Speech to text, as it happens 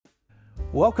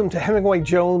Welcome to Hemingway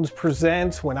Jones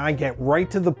Presents When I Get Right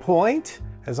to the Point,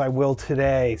 as I will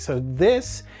today. So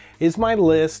this is my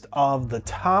list of the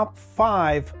top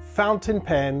 5 fountain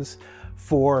pens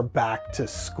for back to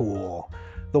school.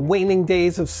 The waning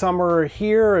days of summer are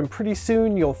here, and pretty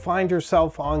soon you'll find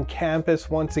yourself on campus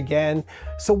once again.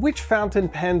 So which fountain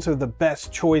pens are the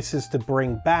best choices to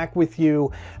bring back with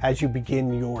you as you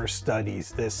begin your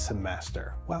studies this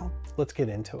semester? Well, let's get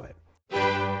into it.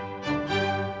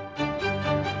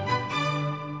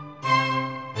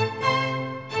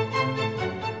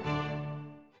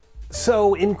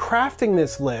 So in crafting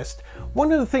this list,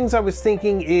 one of the things I was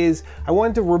thinking is I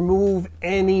wanted to remove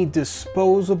any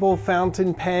disposable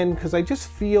fountain pen because I just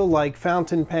feel like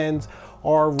fountain pens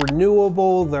are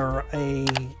renewable. They're a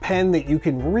pen that you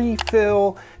can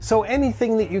refill. So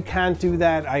anything that you can't do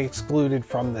that, I excluded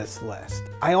from this list.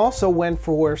 I also went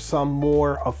for some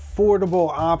more affordable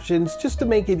options just to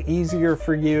make it easier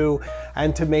for you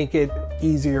and to make it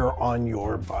easier on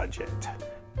your budget.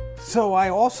 So I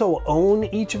also own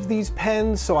each of these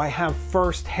pens, so I have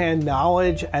first-hand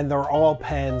knowledge, and they're all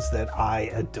pens that I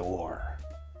adore.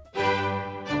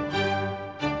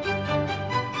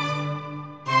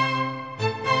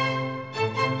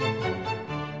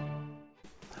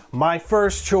 My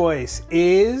first choice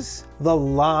is the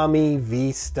Lamy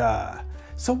Vista.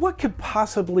 So what could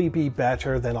possibly be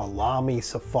better than a Lamy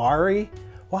Safari?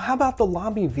 Well, how about the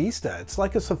Lamy Vista? It's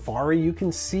like a Safari you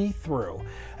can see through.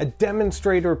 A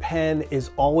demonstrator pen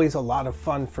is always a lot of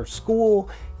fun for school.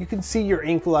 You can see your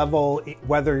ink level,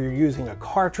 whether you're using a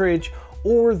cartridge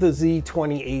or the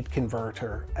Z28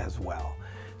 converter as well.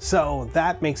 So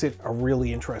that makes it a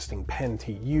really interesting pen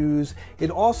to use.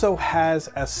 It also has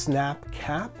a snap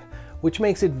cap, which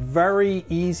makes it very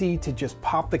easy to just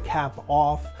pop the cap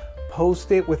off,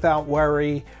 post it without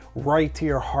worry, write to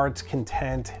your heart's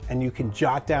content, and you can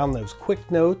jot down those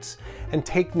quick notes and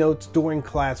take notes during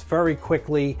class very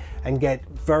quickly and get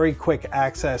very quick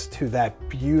access to that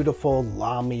beautiful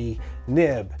Lamy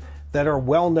nib that are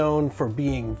well known for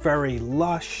being very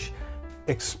lush,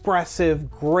 expressive,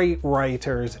 great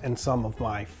writers, and some of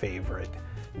my favorite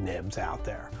nibs out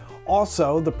there.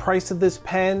 Also, the price of this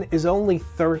pen is only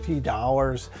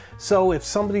 $30, so if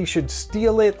somebody should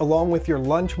steal it along with your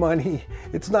lunch money,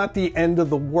 it's not the end of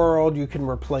the world. You can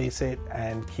replace it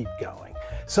and keep going.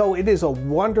 So it is a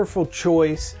wonderful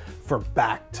choice for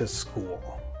back to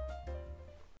school.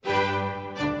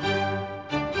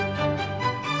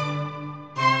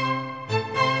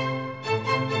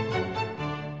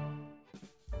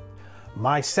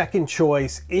 My second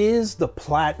choice is the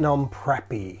Platinum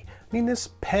Preppy. I mean, this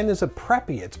pen is a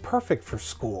preppy. It's perfect for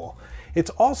school. It's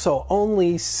also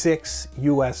only $6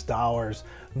 US.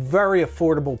 Very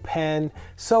affordable pen.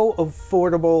 So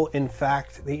affordable, in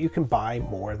fact, that you can buy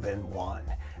more than one.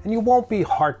 And you won't be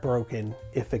heartbroken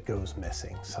if it goes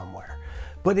missing somewhere.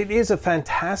 But it is a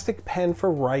fantastic pen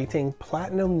for writing.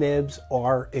 Platinum nibs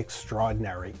are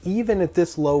extraordinary, even at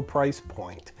this low price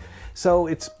point. So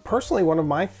it's personally one of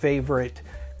my favorite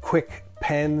quick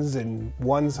pens and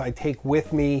ones I take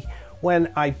with me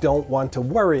when I don't want to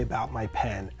worry about my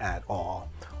pen at all.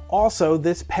 Also,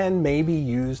 this pen may be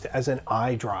used as an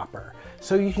eyedropper,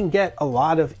 so you can get a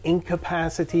lot of ink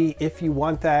capacity if you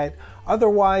want that.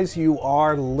 Otherwise, you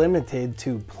are limited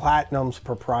to Platinum's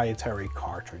proprietary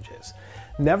cartridges.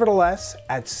 Nevertheless,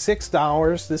 at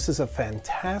 $6, this is a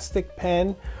fantastic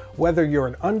pen. Whether you're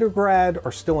an undergrad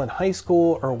or still in high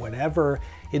school or whatever,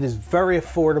 it is very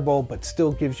affordable, but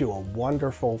still gives you a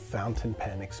wonderful fountain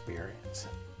pen experience.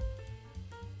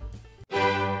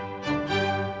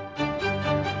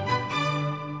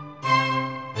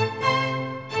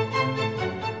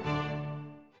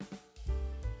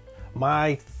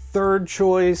 My third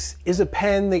choice is a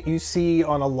pen that you see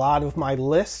on a lot of my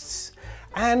lists,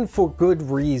 and for good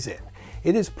reason.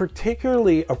 It is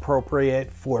particularly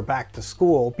appropriate for back to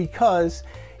school because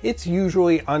it's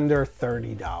usually under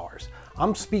 $30.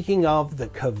 I'm speaking of the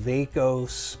Kaweco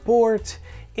Sport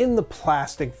in the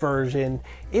plastic version.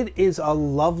 It is a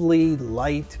lovely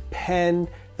light pen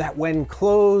that when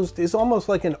closed is almost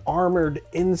like an armored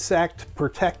insect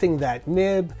protecting that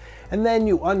nib, and then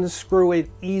you unscrew it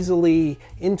easily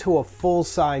into a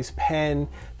full-size pen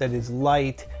that is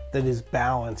light, that is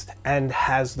balanced, and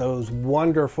has those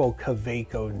wonderful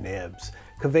Kaweco nibs.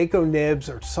 Kaweco nibs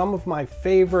are some of my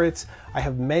favorites. I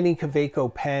have many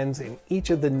Kaweco pens, and each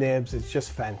of the nibs is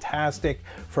just fantastic.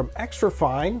 From extra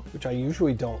fine, which I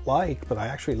usually don't like, but I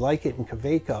actually like it in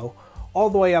Kaweco, all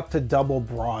the way up to double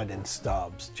broad and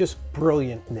stubs. Just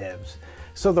brilliant nibs.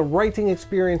 So the writing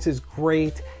experience is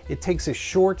great. It takes a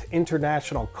short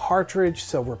international cartridge,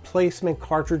 so replacement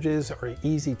cartridges are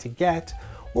easy to get.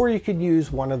 or you could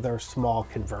use one of their small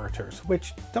converters,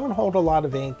 which don't hold a lot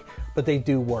of ink, but they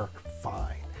do work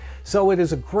fine. So it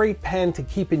is a great pen to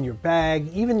keep in your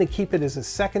bag, even to keep it as a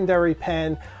secondary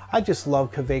pen. I just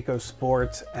love Kaweco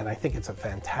Sports, and I think it's a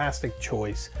fantastic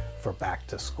choice for back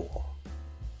to school.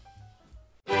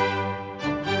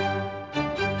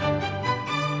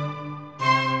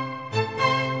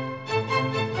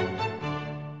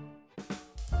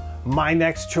 My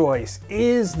next choice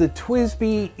is the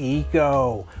TWSBI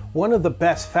Eco, one of the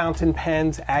best fountain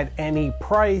pens at any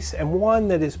price and one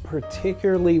that is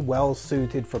particularly well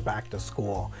suited for back to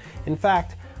school. In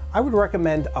fact, I would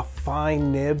recommend a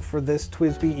fine nib for this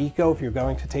TWSBI Eco if you're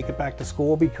going to take it back to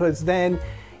school, because then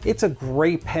it's a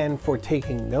great pen for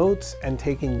taking notes and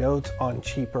taking notes on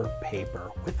cheaper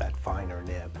paper with that finer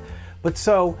nib. But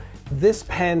so this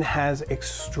pen has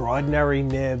extraordinary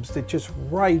nibs that just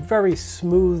write very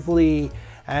smoothly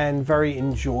and very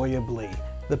enjoyably.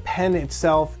 The pen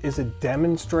itself is a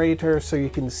demonstrator, so you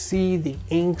can see the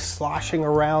ink sloshing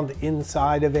around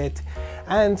inside of it.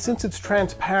 And since it's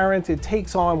transparent, it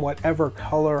takes on whatever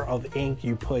color of ink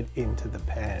you put into the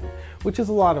pen, which is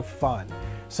a lot of fun.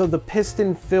 So the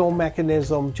piston fill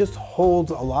mechanism just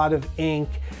holds a lot of ink,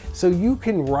 so you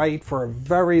can write for a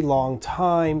very long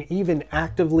time, even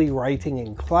actively writing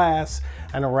in class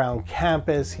and around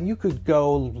campus. You could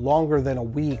go longer than a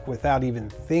week without even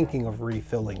thinking of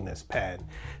refilling this pen.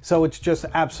 So it's just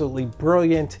absolutely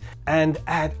brilliant, and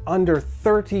at under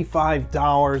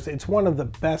 $35, it's one of the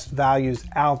best values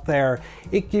out there.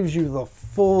 It gives you the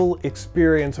full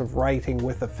experience of writing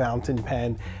with a fountain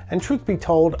pen, and truth be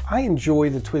told, I enjoy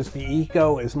the TWSBI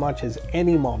Eco as much as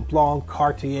any Montblanc,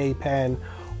 Cartier pen,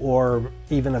 or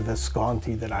even a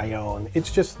Visconti that I own.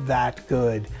 It's just that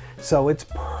good, so it's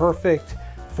perfect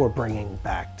for bringing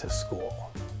back to school.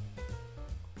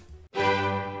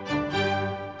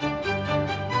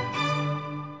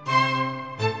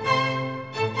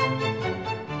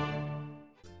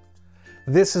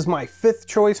 This is my fifth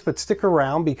choice, but stick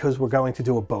around because we're going to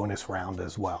do a bonus round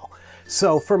as well.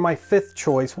 So for my fifth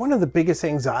choice, one of the biggest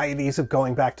anxieties of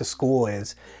going back to school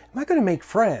is, am I going to make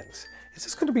friends? Is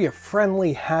this going to be a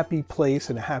friendly, happy place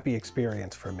and a happy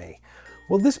experience for me?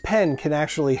 Well, this pen can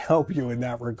actually help you in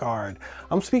that regard.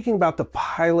 I'm speaking about the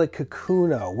Pilot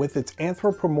Kakuno with its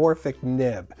anthropomorphic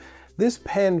nib. This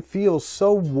pen feels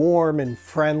so warm and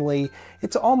friendly.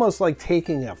 It's almost like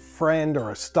taking a friend or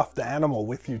a stuffed animal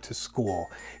with you to school.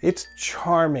 It's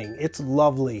charming, it's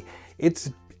lovely,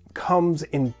 it comes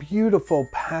in beautiful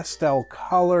pastel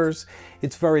colors,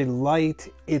 it's very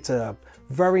light, it's a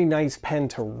very nice pen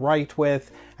to write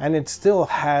with, and it still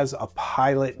has a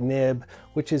Pilot nib,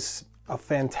 which is a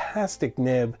fantastic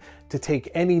nib to take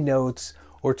any notes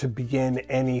or to begin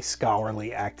any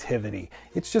scholarly activity.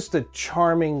 It's just a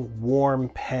charming, warm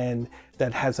pen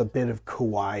that has a bit of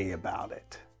kawaii about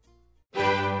it.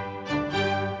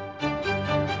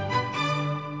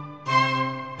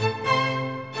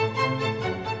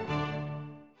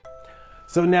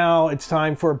 So now it's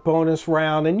time for a bonus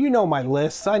round, and you know my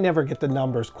lists, I never get the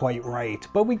numbers quite right,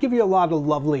 but we give you a lot of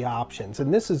lovely options,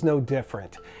 and this is no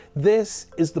different. This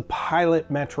is the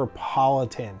Pilot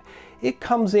Metropolitan. It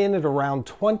comes in at around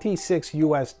 $26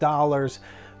 US,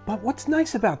 but what's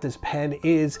nice about this pen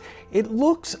is it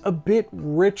looks a bit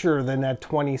richer than that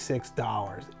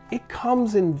 $26. It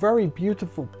comes in very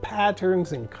beautiful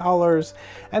patterns and colors,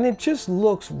 and it just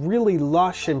looks really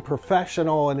lush and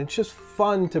professional, and it's just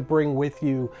fun to bring with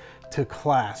you to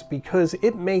class because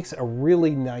it makes a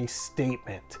really nice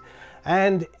statement.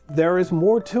 And there is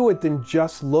more to it than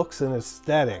just looks and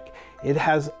aesthetic. It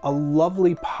has a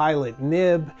lovely Pilot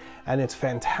nib, and it's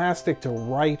fantastic to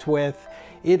write with.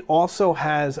 It also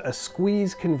has a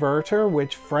squeeze converter,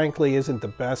 which frankly isn't the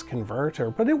best converter,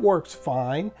 but it works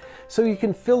fine. So you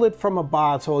can fill it from a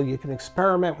bottle, you can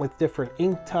experiment with different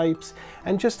ink types,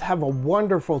 and just have a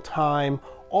wonderful time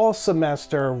all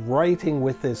semester writing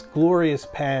with this glorious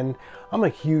pen. I'm a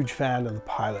huge fan of the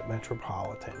Pilot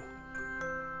Metropolitan.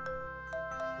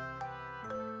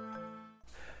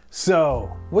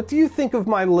 So, what do you think of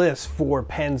my list for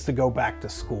pens to go back to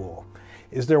school?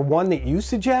 Is there one that you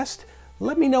suggest?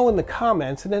 Let me know in the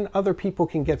comments, and then other people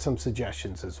can get some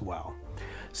suggestions as well.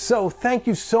 So thank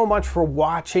you so much for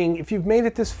watching. If you've made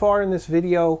it this far in this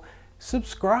video,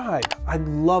 subscribe. I'd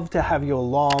love to have you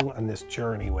along on this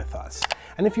journey with us.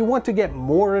 And if you want to get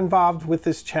more involved with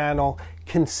this channel,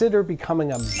 consider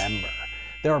becoming a member.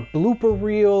 There are blooper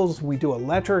reels, we do a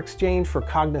letter exchange for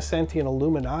Cognoscenti and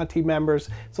Illuminati members.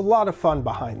 It's a lot of fun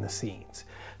behind the scenes.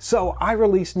 So I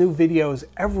release new videos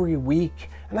every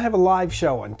week, and I have a live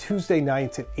show on Tuesday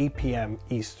nights at 8 p.m.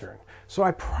 Eastern. So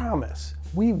I promise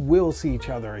we will see each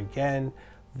other again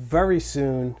very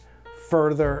soon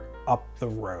further up the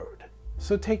road.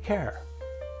 So take care.